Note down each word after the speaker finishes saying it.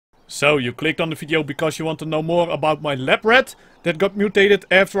So you clicked on the video because you want to know more about my lab rat that got mutated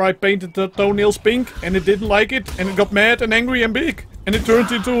after I painted the toenails pink and it didn't like it and it got mad and angry and big and it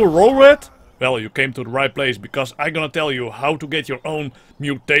turned into a roll rat? Well, you came to the right place because I'm gonna tell you how to get your own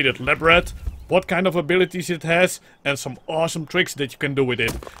mutated lab rat, what kind of abilities it has and some awesome tricks that you can do with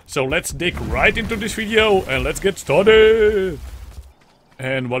it. So let's dig right into this video and let's get started!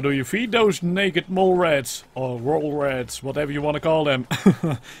 And what do you feed those naked mole rats or roll rats, whatever you want to call them?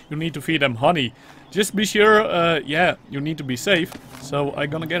 You need to feed them honey. Just be sure, yeah, you need to be safe. So I'm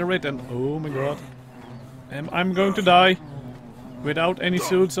gonna get rid and oh my god. I'm going to die without any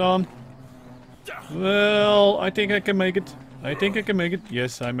suits on. Well, I think I can make it. I think I can make it.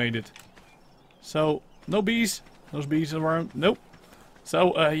 Yes, I made it. So, no bees. Those bees around. Nope.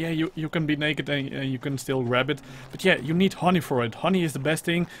 So, yeah, you can be naked and you can still grab it. But yeah, you need honey for it. Honey is the best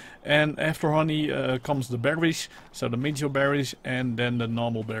thing. And after honey comes the berries. So the meteor berries and then the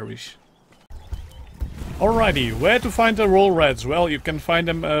normal berries. Alrighty, where to find the roll rats? Well, you can find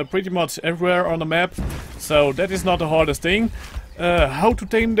them pretty much everywhere on the map. So that is not the hardest thing. How to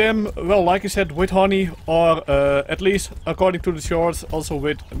tame them? Well, like I said, with honey or at least according to the shorts, also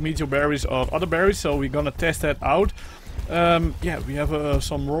with meteor berries or other berries. So we're gonna test that out. Yeah, we have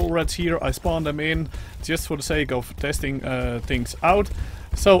some roll rats here. I spawned them in just for the sake of testing things out.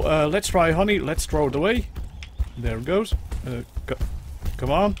 So let's try honey. Let's throw it away. There it goes.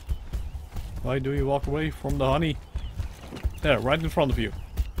 Come on. Why do you walk away from the honey? There, right in front of you.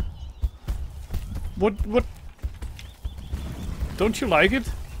 What? Don't you like it?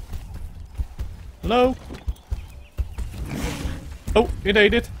 Hello? Oh, it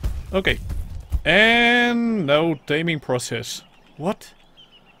ate it. Okay. And no taming process. What?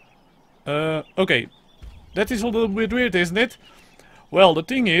 Okay. That is a little bit weird, isn't it? Well, the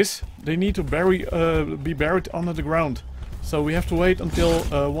thing is, they need to be buried under the ground. So we have to wait until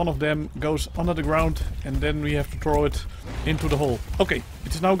one of them goes under the ground and then we have to throw it into the hole. Okay,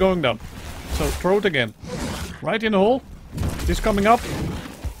 it is now going down. So throw it again. Right in the hole. It is coming up.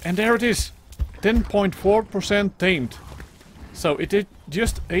 And there it is. 10.4% tamed. So it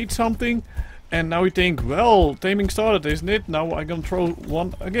just ate something. And now we think, well, taming started, isn't it? Now I'm gonna throw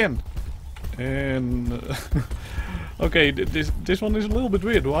one again. And okay, this one is a little bit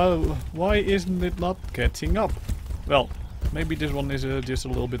weird. Why isn't it not catching up? Well, maybe this one is just a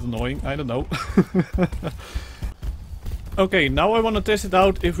little bit annoying. I don't know. Okay, now I want to test it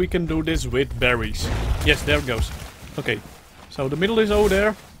out if we can do this with berries. Yes, there it goes. Okay, so the middle is over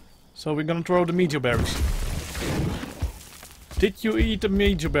there. So we're gonna throw the meteor berries. Did you eat the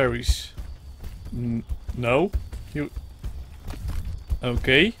meteor berries? No. You...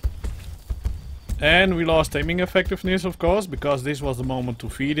 Okay. And we lost taming effectiveness, of course, because this was the moment to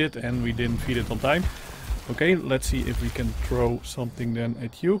feed it and we didn't feed it on time. Okay, let's see if we can throw something then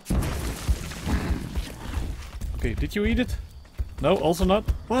at you. Okay, did you eat it? No, also not?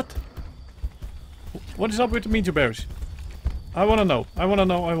 What? What is up with the meteor berries? I wanna know. I wanna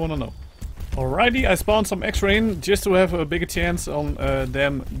know. I wanna know. Alrighty, I spawned some extra in just to have a bigger chance on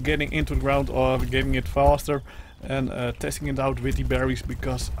them getting into the ground or getting it faster and testing it out with the berries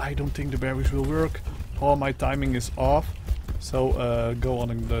because I don't think the berries will work or my timing is off. So go on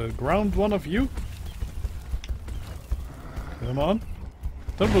the ground, one of you. Come on.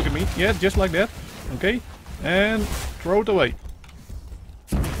 Don't look at me. Yeah, just like that. Okay. And throw it away.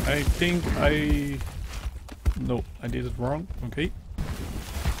 I think no, I did it wrong. Okay.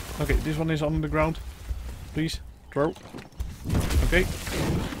 Okay, this one is on the ground. Please, throw. Okay.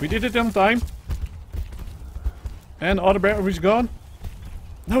 We did it on time. And all the berries gone?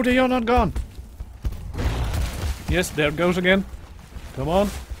 No, they are not gone. Yes, there it goes again. Come on.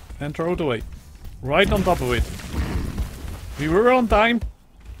 And throw it away. Right on top of it. We were on time.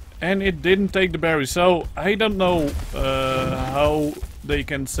 And it didn't take the berries. So, I don't know how they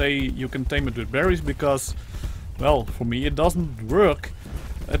can say you can tame it with berries. Because, well, for me it doesn't work.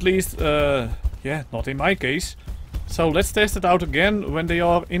 At least, yeah, not in my case. So let's test it out again when they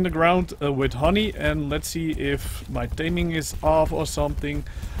are in the ground with honey. And let's see if my taming is off or something.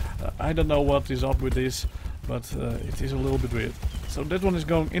 I don't know what is up with this. But it is a little bit weird. So that one is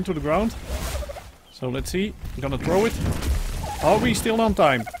going into the ground. So let's see. I'm gonna throw it. Are we still on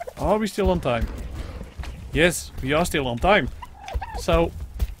time? Are we still on time? Yes, we are still on time. So,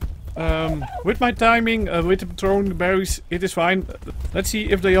 with my timing, with throwing the berries, it is fine. Let's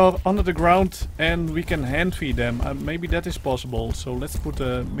see if they are under the ground and we can hand feed them. Maybe that is possible. So let's put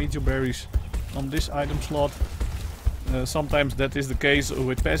the meteor berries on this item slot. Sometimes that is the case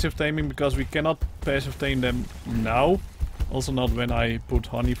with passive taming because we cannot passive tame them now. Also not when I put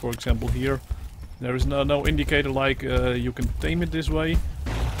honey, for example, here. There is no indicator like you can tame it this way.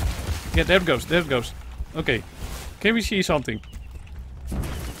 Yeah, there it goes, there it goes. Okay. Can we see something?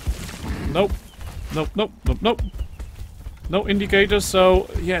 Nope. Nope, nope, nope, nope. No indicators, so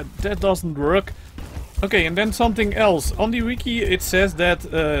yeah, that doesn't work. Okay, and then something else. On the wiki it says that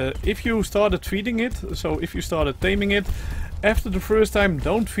if you started feeding it, so if you started taming it, after the first time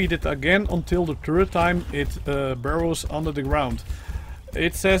don't feed it again until the third time it burrows under the ground.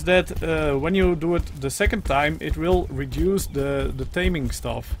 It says that when you do it the second time it will reduce the taming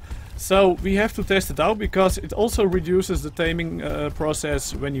stuff. So we have to test it out because it also reduces the taming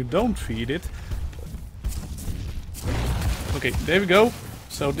process when you don't feed it. Okay, there we go.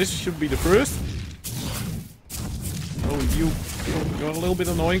 So this should be the first. Oh, you're a little bit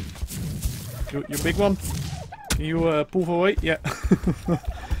annoying. You big one. Can you poof away? Yeah.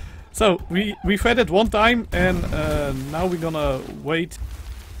 So we fed it one time and now we're gonna wait.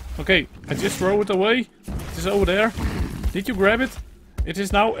 Okay, I just throw it away. It is over there. Did you grab it? It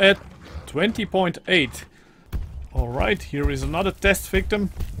is now at 20.8. Alright, here is another test victim.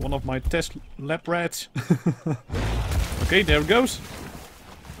 One of my test lab rats. Okay, there it goes.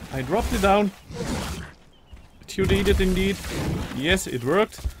 I dropped it down. It should eat it indeed. Yes, it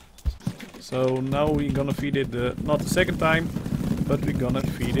worked. So now we're gonna feed it not the second time, but we're gonna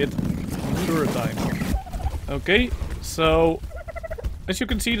feed it the third time. Okay, so as you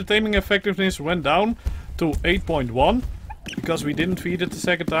can see the taming effectiveness went down to 8.1 because we didn't feed it the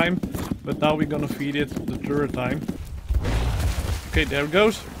second time, but now we're gonna feed it the third time. Okay, there it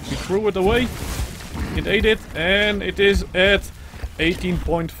goes. We threw it away. It ate it and it is at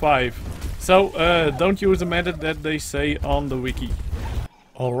 18.5. So don't use the method that they say on the wiki.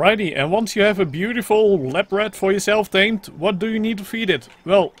 Alrighty, and once you have a beautiful lab rat for yourself tamed, what do you need to feed it?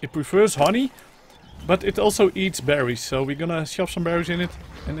 Well, it prefers honey, but it also eats berries. So we're gonna shove some berries in it.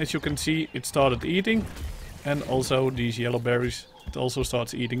 And as you can see, it started eating. And also these yellow berries, it also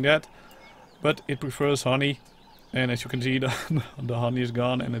starts eating that. But it prefers honey. And as you can see, the honey is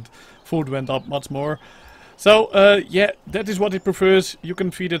gone and food went up much more. So yeah, that is what it prefers. You can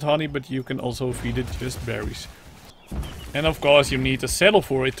feed it honey, but you can also feed it just berries. And of course you need a saddle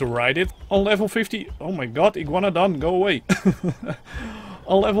for it to ride it. On level 50... Oh my god, Iguanodon, go away.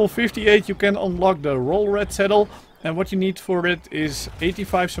 On level 58 you can unlock the Roll Rat saddle. And what you need for it is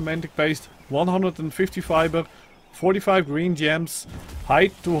 85 cementic paste, 150 fiber, 45 green gems,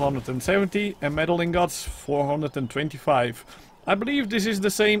 height 270 and metal ingots 425. I believe this is the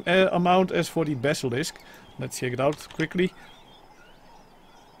same amount as for the basilisk. Let's check it out quickly.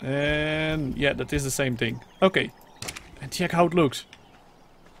 And yeah, that is the same thing. Okay. And check how it looks.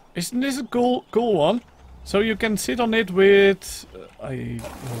 Isn't this a cool one? So you can sit on it with,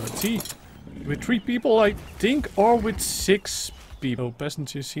 let's see, with 3 people I think, or with 6 people. Oh,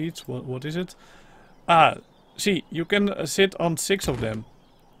 passenger seats, what is it? Ah, see, you can sit on 6 of them.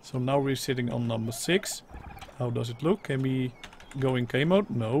 So now we're sitting on number 6. How does it look? Can we go in K mode?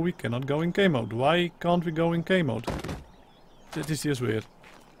 No, we cannot go in K mode. Why can't we go in K mode? That is just weird.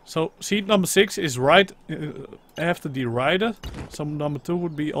 So seat number 6 is right after the rider. So number 2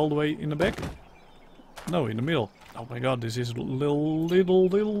 would be all the way in the back. No, in the middle. Oh my god, this is a little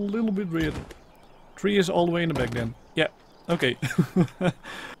bit weird. 3 is all the way in the back then. Yeah, okay.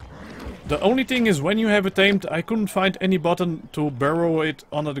 The only thing is when you have it tamed, I couldn't find any button to burrow it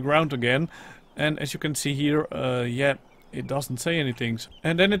under the ground again. And as you can see here, yeah, it doesn't say anything.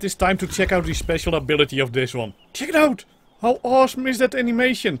 And then it is time to check out the special ability of this one. Check it out! How awesome is that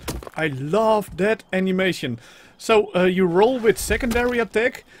animation? I love that animation. So you roll with secondary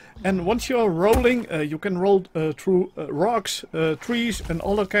attack, and once you are rolling, you can roll through rocks, trees and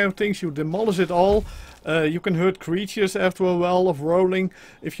all that kind of things. You demolish it all. You can hurt creatures after a while of rolling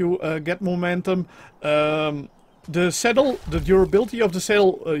if you get momentum. The saddle, the durability of the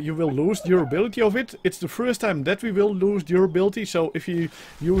saddle, you will lose durability of it. It's the first time that we will lose durability, so if you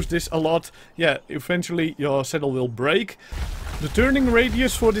use this a lot, yeah, eventually your saddle will break. The turning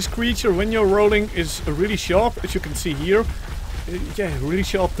radius for this creature when you're rolling is really sharp, as you can see here. Yeah, really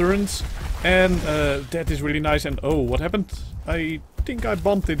sharp turns, and that is really nice. And oh, what happened? I think I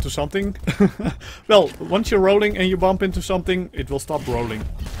bumped into something. Well, once you're rolling and you bump into something, it will stop rolling.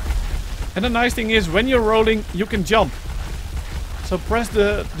 And the nice thing is, when you're rolling, you can jump. So press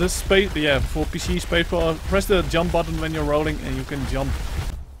the space, yeah, for PC spacebar, press the jump button when you're rolling and you can jump.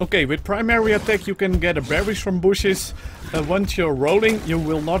 Okay, with primary attack you can gather berries from bushes. Once you're rolling, you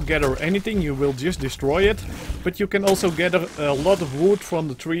will not gather anything, you will just destroy it. But you can also gather a lot of wood from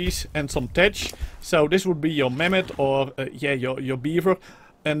the trees and some thatch. So this would be your mammoth or, yeah, your beaver.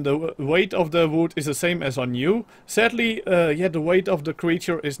 and the weight of the wood is the same as on you. Sadly, yeah, the weight of the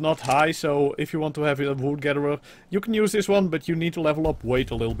creature is not high, so if you want to have a wood gatherer, you can use this one, but you need to level up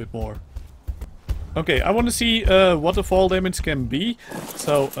weight a little bit more. Okay, I want to see what the fall damage can be.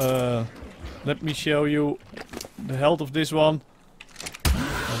 So, let me show you the health of this one.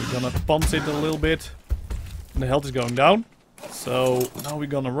 We're gonna punch it a little bit. And the health is going down. So, now we're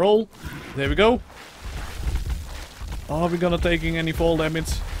gonna roll. There we go. Are we gonna taking any fall damage?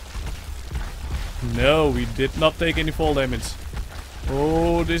 No, we did not take any fall damage.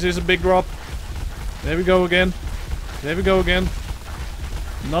 Oh, this is a big drop. There we go again. There we go again.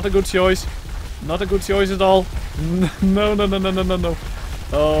 Not a good choice. Not a good choice at all. No, no, no, no, no, no, no.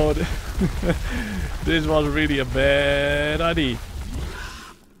 Oh, this was really a bad idea.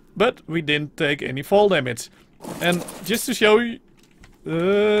 But we didn't take any fall damage. And just to show you...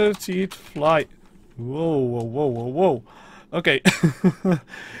 see it fly. Whoa, whoa, whoa, whoa, whoa. Okay.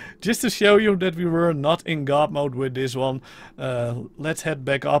 Just to show you that we were not in God mode with this one. Let's head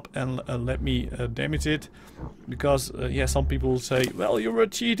back up and let me damage it. Because, yeah, some people say, well, you were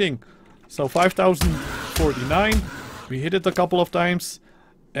cheating. So 5049. We hit it a couple of times.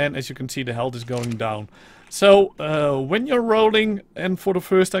 And as you can see, the health is going down. So, when you're rolling and for the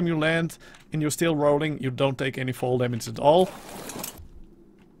first time you land and you're still rolling, you don't take any fall damage at all.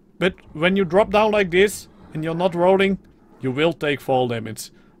 But when you drop down like this and you're not rolling, you will take fall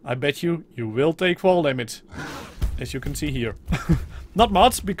damage. I bet you will take fall damage. As you can see here. Not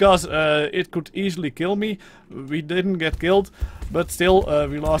much, because it could easily kill me. We didn't get killed, but still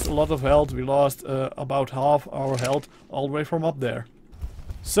we lost a lot of health. We lost about half our health all the way from up there.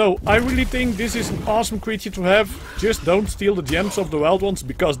 So, I really think this is an awesome creature to have. Just don't steal the gems of the wild ones,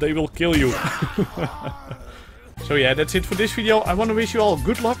 because they will kill you. So yeah, that's it for this video. I want to wish you all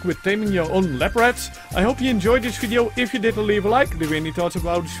good luck with taming your own lab rats. I hope you enjoyed this video. If you did, leave a like. Leave any thoughts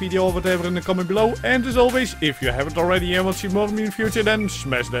about this video or whatever in the comment below. And as always, if you haven't already and want to see more of me in the future, then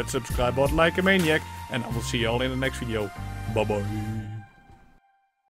smash that subscribe button like a maniac. And I will see you all in the next video. Bye bye.